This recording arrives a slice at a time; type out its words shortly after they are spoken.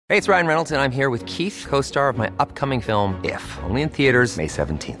Hey, it's Ryan Reynolds, and I'm here with Keith, co-star of my upcoming film, If, only in theaters May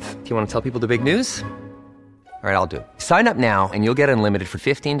 17th. Do you want to tell people the big news? All right, I'll do it. Sign up now and you'll get unlimited for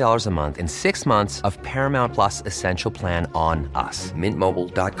 $15 a month and 6 months of Paramount Plus Essential Plan on us.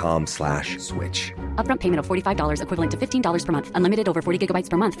 MintMobile.com/switch. Upfront payment of $45 equivalent to $15 per month. Unlimited over 40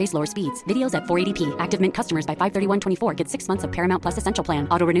 gigabytes per month. Face lower speeds. Videos at 480p. Active Mint customers by 531.24 get 6 months of Paramount Plus Essential Plan.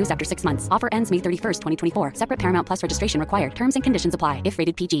 Auto renews after 6 months. Offer ends May 31st, 2024. Separate Paramount Plus registration required. Terms and conditions apply if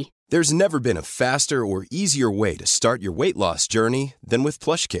rated PG. There's never been a faster or easier way to start your weight loss journey than with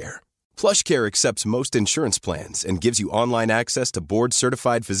PlushCare. PlushCare accepts most insurance plans and gives you online access to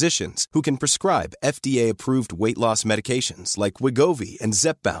board-certified physicians who can prescribe FDA-approved weight loss medications like Wegovy and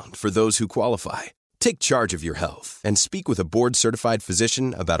Zepbound for those who qualify. Take charge of your health and speak with a board-certified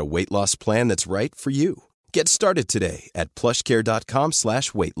physician about a weight loss plan that's right for you. Get started today at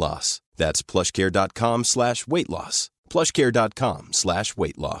plushcare.com/weight loss. That's plushcare.com/weight loss.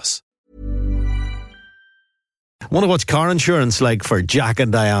 plushcare.com/weight loss. I wonder what's car insurance like for Jack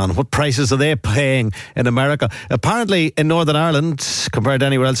and Diane. What prices are they paying in America? Apparently, in Northern Ireland, compared to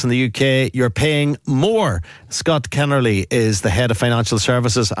anywhere else in the UK, you're paying more. Scott Kennerly is the head of financial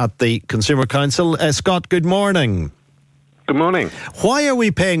services at the Consumer Council. Scott, good morning. Good morning. Why are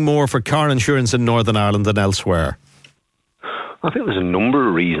we paying more for car insurance in Northern Ireland than elsewhere? I think there's a number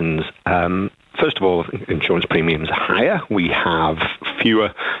of reasons. First of all, insurance premiums are higher. We have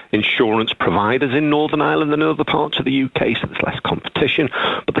fewer insurance providers in Northern Ireland than in other parts of the UK, so there's less competition.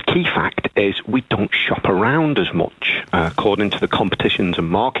 But the key fact is we don't shop around as much. According to the Competitions and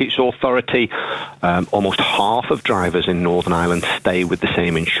Markets Authority, almost half of drivers in Northern Ireland stay with the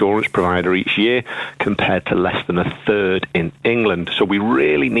same insurance provider each year, compared to less than a third in England. So we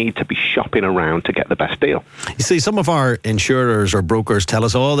really need to be shopping around to get the best deal. You see, some of our insurers or brokers tell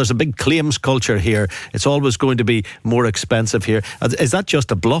us, there's a big claims culture here. It's always going to be more expensive here. Is that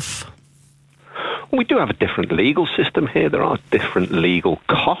just a bluff? We do have a different legal system here. There are different legal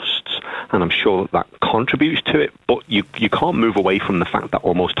costs, and I'm sure that contributes to it. But you can't move away from the fact that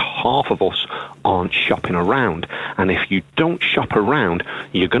almost half of us aren't shopping around. And if you don't shop around,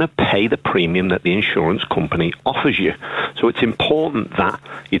 you're going to pay the premium that the insurance company offers you. So it's important that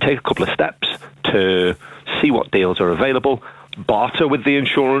you take a couple of steps to see what deals are available, barter with the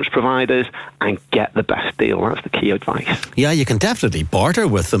insurance providers and get the best deal. That's the key advice. Yeah, you can definitely barter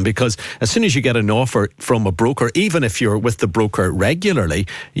with them, because as soon as you get an offer from a broker, even if you're with the broker regularly,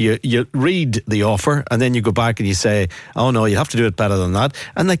 you read the offer and then you go back and you say, oh no, you have to do it better than that.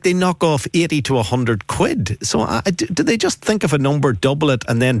 And they knock off 80 to 100 quid. So do they just think of a number, double it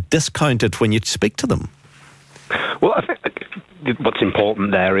and then discount it when you speak to them? Well, I think what's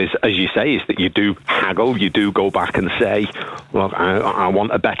important there is, as you say, is that you do haggle, you do go back and say, well, I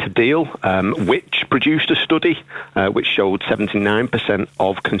want a better deal. Which produced a study which showed 79%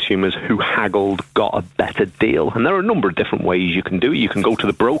 of consumers who haggled got a better deal. And there are a number of different ways you can do it. You can go to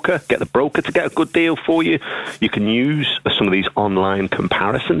the broker, get the broker to get a good deal for you. You can use some of these online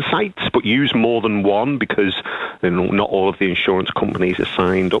comparison sites, but use more than one, because not all of the insurance companies are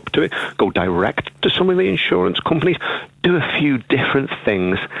signed up to it. Go direct to some of the insurance companies. Do a few different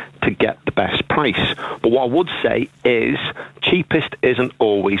things to get the best price. But what I would say is cheapest isn't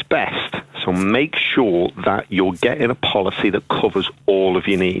always best. So make sure that you're getting a policy that covers all of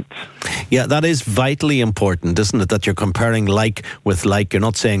your needs. Yeah, that is vitally important, isn't it? That you're comparing like with like. You're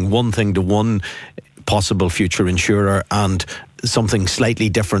not saying one thing to one possible future insurer and something slightly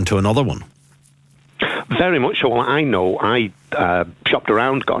different to another one. Very much so. Well, I know I shopped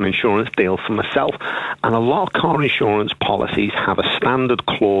around, got an insurance deal for myself, and a lot of car insurance policies have a standard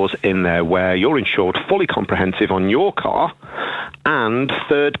clause in there where you're insured fully comprehensive on your car and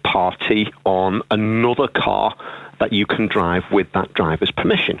third party on another car that you can drive with that driver's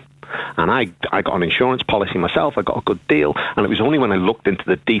permission. And I got an insurance policy myself. I got a good deal. And it was only when I looked into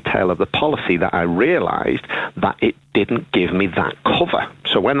the detail of the policy that I realised that it didn't give me that cover.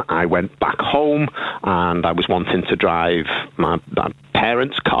 So when I went back home and I was wanting to drive my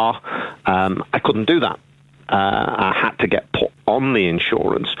parents' car, I couldn't do that. I had to get put on the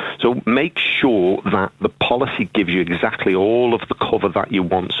insurance. So make sure that the policy gives you exactly all of the cover that you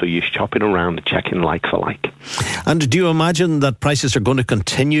want, so you're shopping around and checking like for like. And do you imagine that prices are going to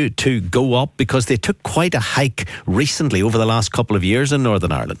continue to go up, because they took quite a hike recently over the last couple of years in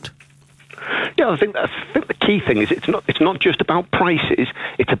Northern Ireland? Yeah, I think the key thing is it's not just about prices,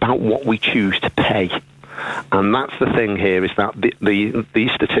 it's about what we choose to pay. And that's the thing here, is that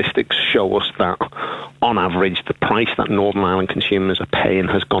these statistics show us that on average the price that Northern Ireland consumers are paying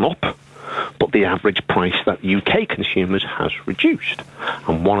has gone up, but the average price that UK consumers has reduced.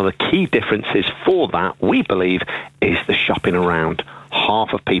 And one of the key differences for that, we believe, is the shopping around.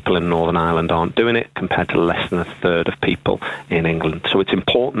 half of people in Northern Ireland aren't doing it, compared to less than a third of people in England. So it's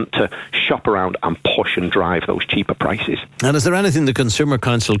important to shop around and push and drive those cheaper prices. And is there anything the Consumer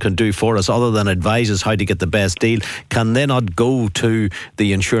Council can do for us other than advise us how to get the best deal? Can they not go to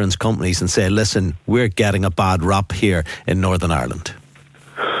the insurance companies and say, listen, we're getting a bad rap here in Northern Ireland?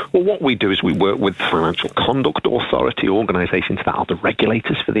 Well, what we do is we work with the Financial Conduct Authority, organisations that are the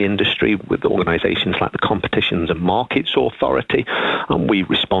regulators for the industry, with organisations like the Competitions and Markets Authority, and we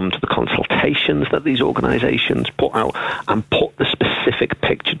respond to the consultations that these organisations put out and put the specific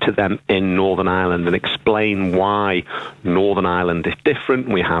picture to them in Northern Ireland and explain why Northern Ireland is different.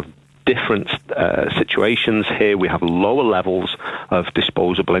 We have different situations here. We have lower levels of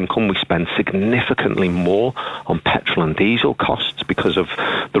disposable income. We spend significantly more on petrol and diesel costs because of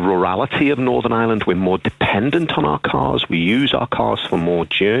the rurality of Northern Ireland. We're more dependent on our cars. We use our cars for more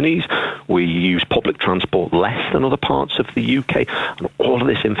journeys. We use public transport less than other parts of the UK. And all of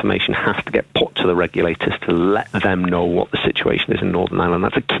this information has to get put to the regulators to let them know what the situation is in Northern Ireland.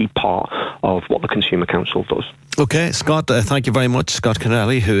 That's a key part of what the Consumer Council does. OK, Scott, thank you very much. Scott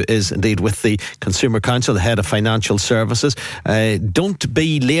Kennelly, who is indeed with the Consumer Council, the head of financial services. Don't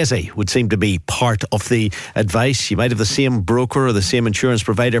be lazy would seem to be part of the advice. You might have the same broker or the same insurance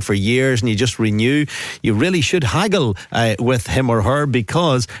provider for years and you just renew. You really should haggle with him or her,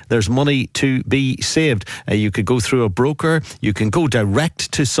 because there's money to be saved. You could go through a broker. You can go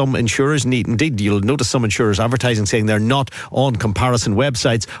direct to some insurers. Indeed, you'll notice some insurers advertising saying they're not on comparison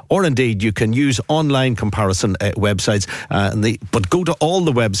websites, or indeed you can use online comparison websites, but go to all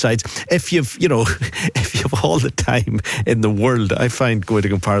the websites. If you've all the time in the world, I find going to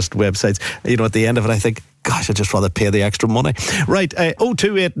comparison websites, at the end of it I think, gosh, I'd just rather pay the extra money. Right,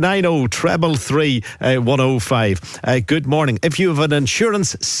 02890 333 105. Good morning. If you have an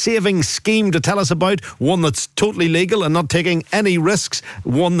insurance saving scheme to tell us about, one that's totally legal and not taking any risks,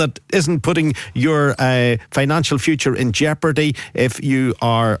 one that isn't putting your financial future in jeopardy if you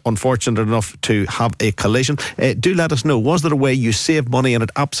are unfortunate enough to have a collision, do let us know. Was there a way you saved money and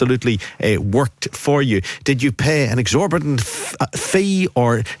it absolutely worked for you? Did you pay an exorbitant fee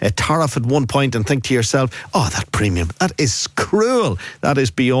or a tariff at one point and think to yourself, oh, that premium, that is cruel, that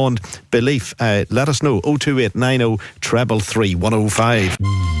is beyond belief? Let us know. 02890 333 105.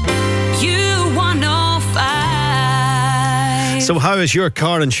 So how is your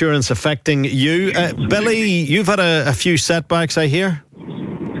car insurance affecting you? Billy, you've had a few setbacks, I hear.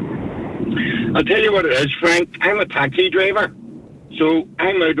 I'll tell you what it is, Frank. I'm a taxi driver, so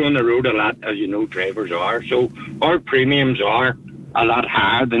I'm out on the road a lot, as you know drivers are. So our premiums are a lot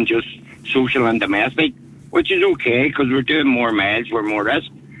higher than just social and domestic, which is okay because we're doing more miles, we're more risk.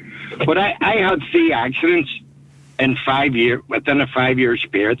 But I had 3 accidents in 5 years, within a 5-year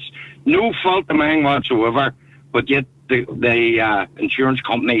spirit. No fault of mine whatsoever, but yet the insurance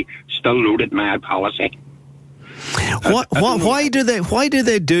company still loaded my policy. Why do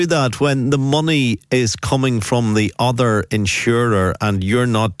they do that when the money is coming from the other insurer and you're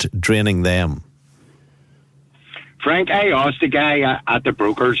not draining them? Frank, I asked the guy at the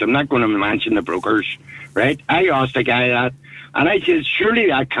brokers, I'm not going to mention the brokers, right? I asked the guy that, and I said, surely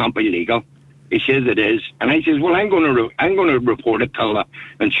that can't be legal. He says it is. And I says, well, I'm going to report it to the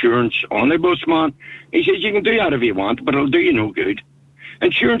insurance ombudsman. He says, you can do that if you want, but it'll do you no good.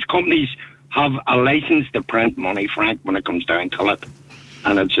 Insurance companies have a license to print money, Frank, when it comes down to it.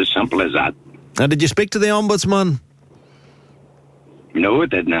 And it's as simple as that. Now, did you speak to the ombudsman? No, it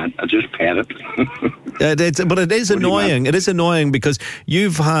did not. I just paid it. But it is annoying. It is annoying because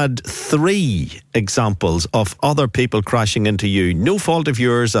you've had 3 examples of other people crashing into you. No fault of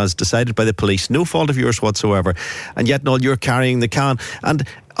yours as decided by the police. No fault of yours whatsoever. And yet, no, you're carrying the can. And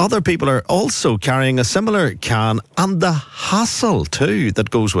other people are also carrying a similar can, and the hassle too that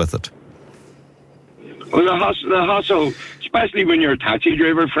goes with it. Well, the hassle, especially when you're a taxi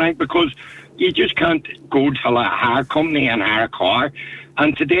driver, Frank, because you just can't go to a hire company and hire a car.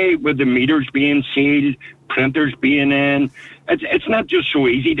 And today, with the meters being sealed, printers being in, it's not just so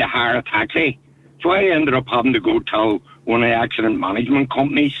easy to hire a taxi. So I ended up having to go to one of the accident management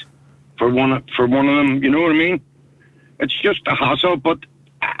companies for one of them. You know what I mean? It's just a hassle, but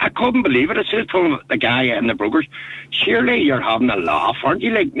I couldn't believe it. I said to the guy and the brokers, surely you're having a laugh, aren't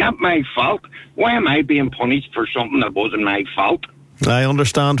you? Like, not my fault. Why am I being punished for something that wasn't my fault? I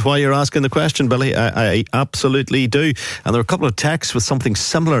understand why you're asking the question, Billy. I absolutely do. And there are a couple of texts with something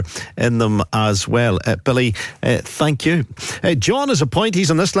similar in them as well. Billy, thank you. John is a point. He's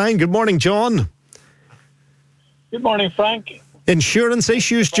on this line. Good morning, John. Good morning, Frank. Insurance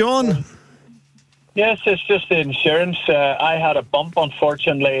issues, John? Yes, it's just the insurance. I had a bump,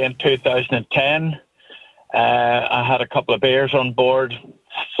 unfortunately, in 2010. I had a couple of beers on board,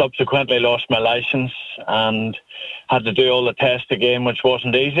 subsequently lost my licence and had to do all the tests again, which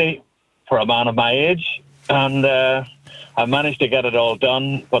wasn't easy for a man of my age. And I managed to get it all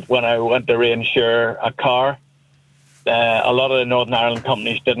done, but when I went to reinsure a car, a lot of the Northern Ireland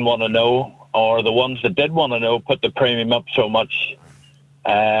companies didn't want to know, or the ones that did want to know put the premium up so much.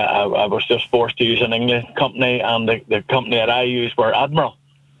 I was just forced to use an English company, and the company that I used were Admiral.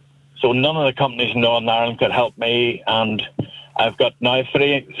 So none of the companies in Northern Ireland could help me, and I've got now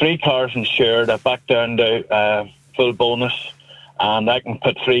three cars insured. I'm back down to full bonus, and I can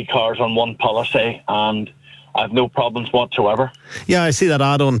put 3 cars on one policy, and I've no problems whatsoever. Yeah, I see that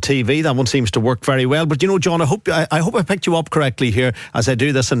ad on TV. That one seems to work very well. But you know, John, I hope I picked you up correctly here as I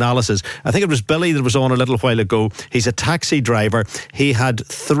do this analysis. I think it was Billy that was on a little while ago. He's a taxi driver. He had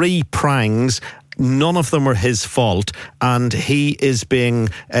 3 prangs. None of them were his fault, and he is being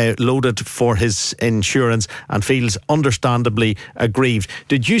loaded for his insurance and feels understandably aggrieved.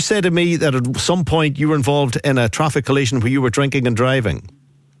 Did you say to me that at some point you were involved in a traffic collision where you were drinking and driving?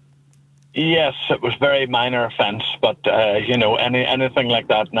 Yes, it was very minor offence, but anything like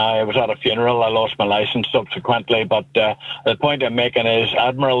that now. I was at a funeral. I lost my licence subsequently, but the point I'm making is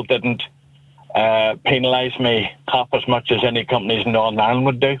Admiral didn't penalise me half as much as any companies in Northern Ireland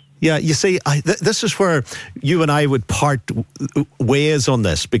would do. Yeah, you see, this is where you and I would part ways on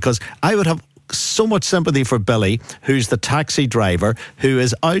this, because I would have so much sympathy for Billy, who's the taxi driver, who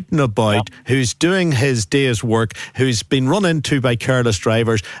is out and about, who's doing his day's work, who's been run into by careless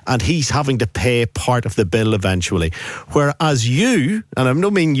drivers, and he's having to pay part of the bill eventually. Whereas you, and I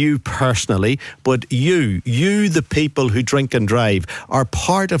don't mean you personally, but you, the people who drink and drive, are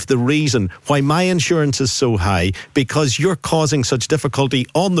part of the reason why my insurance is so high, because you're causing such difficulty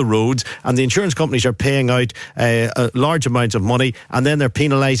on the roads, and the insurance companies are paying out large amounts of money, and then they're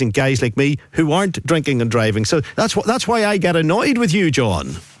penalising guys like me who aren't drinking and driving. So that's why I get annoyed with you,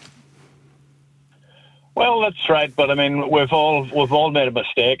 John. Well, that's right, but I mean, we've all made a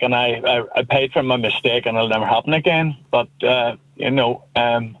mistake, and I paid for my mistake, and it'll never happen again. But I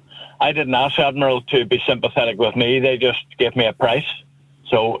didn't ask Admiral to be sympathetic with me; they just gave me a price.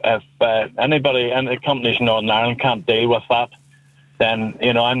 So if any companies in Northern Ireland can't deal with that, then,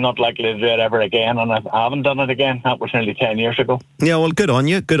 I'm not likely to do it ever again, and I haven't done it again. That was nearly 10 years ago. Yeah, well, good on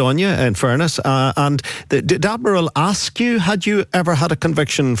you, in fairness. And did Admiral ask you, had you ever had a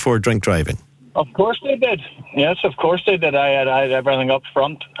conviction for drink driving? Of course they did. Yes, of course they did. I had everything up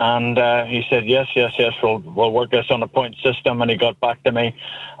front, and he said, yes, we'll work this on a point system, and he got back to me,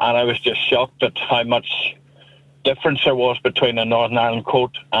 and I was just shocked at how much difference there was between a Northern Ireland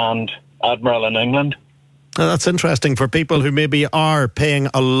quote and Admiral in England. That's interesting for people who maybe are paying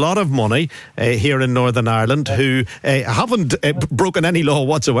a lot of money here in Northern Ireland, who haven't broken any law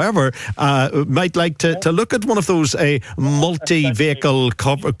whatsoever, might like to look at one of those multi-vehicle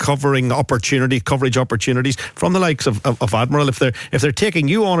coverage opportunities from the likes of Admiral. If they're taking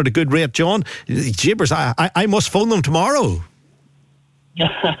you on at a good rate, John, jibbers, I must phone them tomorrow.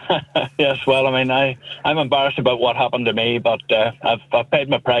 Yes, well, I mean, I'm embarrassed about what happened to me, but I've paid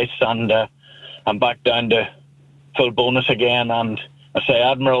my price, and I'm back down to full bonus again, and I say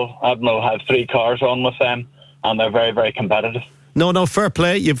Admiral have 3 cars on with them, and they're very, very competitive. No, fair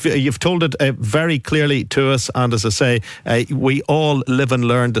play. You've told it very clearly to us, and as I say, we all live and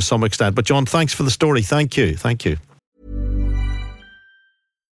learn to some extent. But John, thanks for the story. Thank you.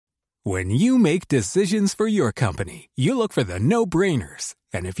 When you make decisions for your company, you look for the no-brainers.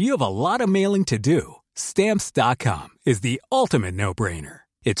 And if you have a lot of mailing to do, Stamps.com is the ultimate no-brainer.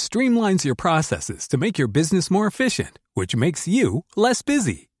 It streamlines your processes to make your business more efficient, which makes you less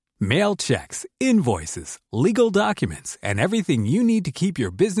busy. Mail checks, invoices, legal documents, and everything you need to keep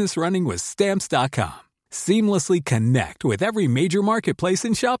your business running with Stamps.com. Seamlessly connect with every major marketplace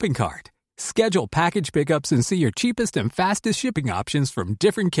and shopping cart. Schedule package pickups and see your cheapest and fastest shipping options from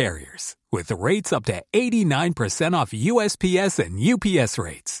different carriers, with rates up to 89% off USPS and UPS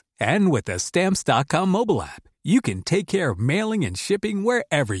rates. And with the Stamps.com mobile app, you can take care of mailing and shipping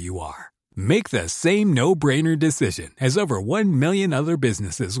wherever you are. Make the same no-brainer decision as over 1 million other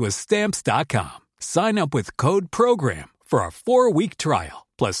businesses with Stamps.com. Sign up with code PROGRAM for a 4-week trial,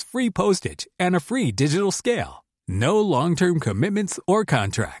 plus free postage and a free digital scale. No long-term commitments or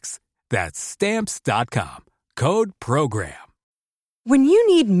contracts. That's Stamps.com. Code PROGRAM. When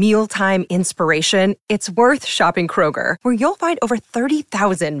you need mealtime inspiration, it's worth shopping Kroger, where you'll find over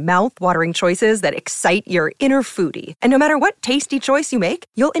 30,000 mouth-watering choices that excite your inner foodie. And no matter what tasty choice you make,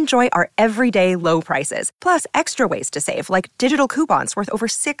 you'll enjoy our everyday low prices, plus extra ways to save, like digital coupons worth over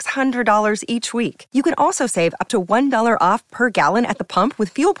 $600 each week. You can also save up to $1 off per gallon at the pump with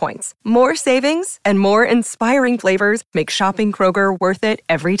fuel points. More savings and more inspiring flavors make shopping Kroger worth it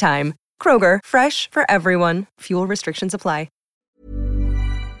every time. Kroger, fresh for everyone. Fuel restrictions apply.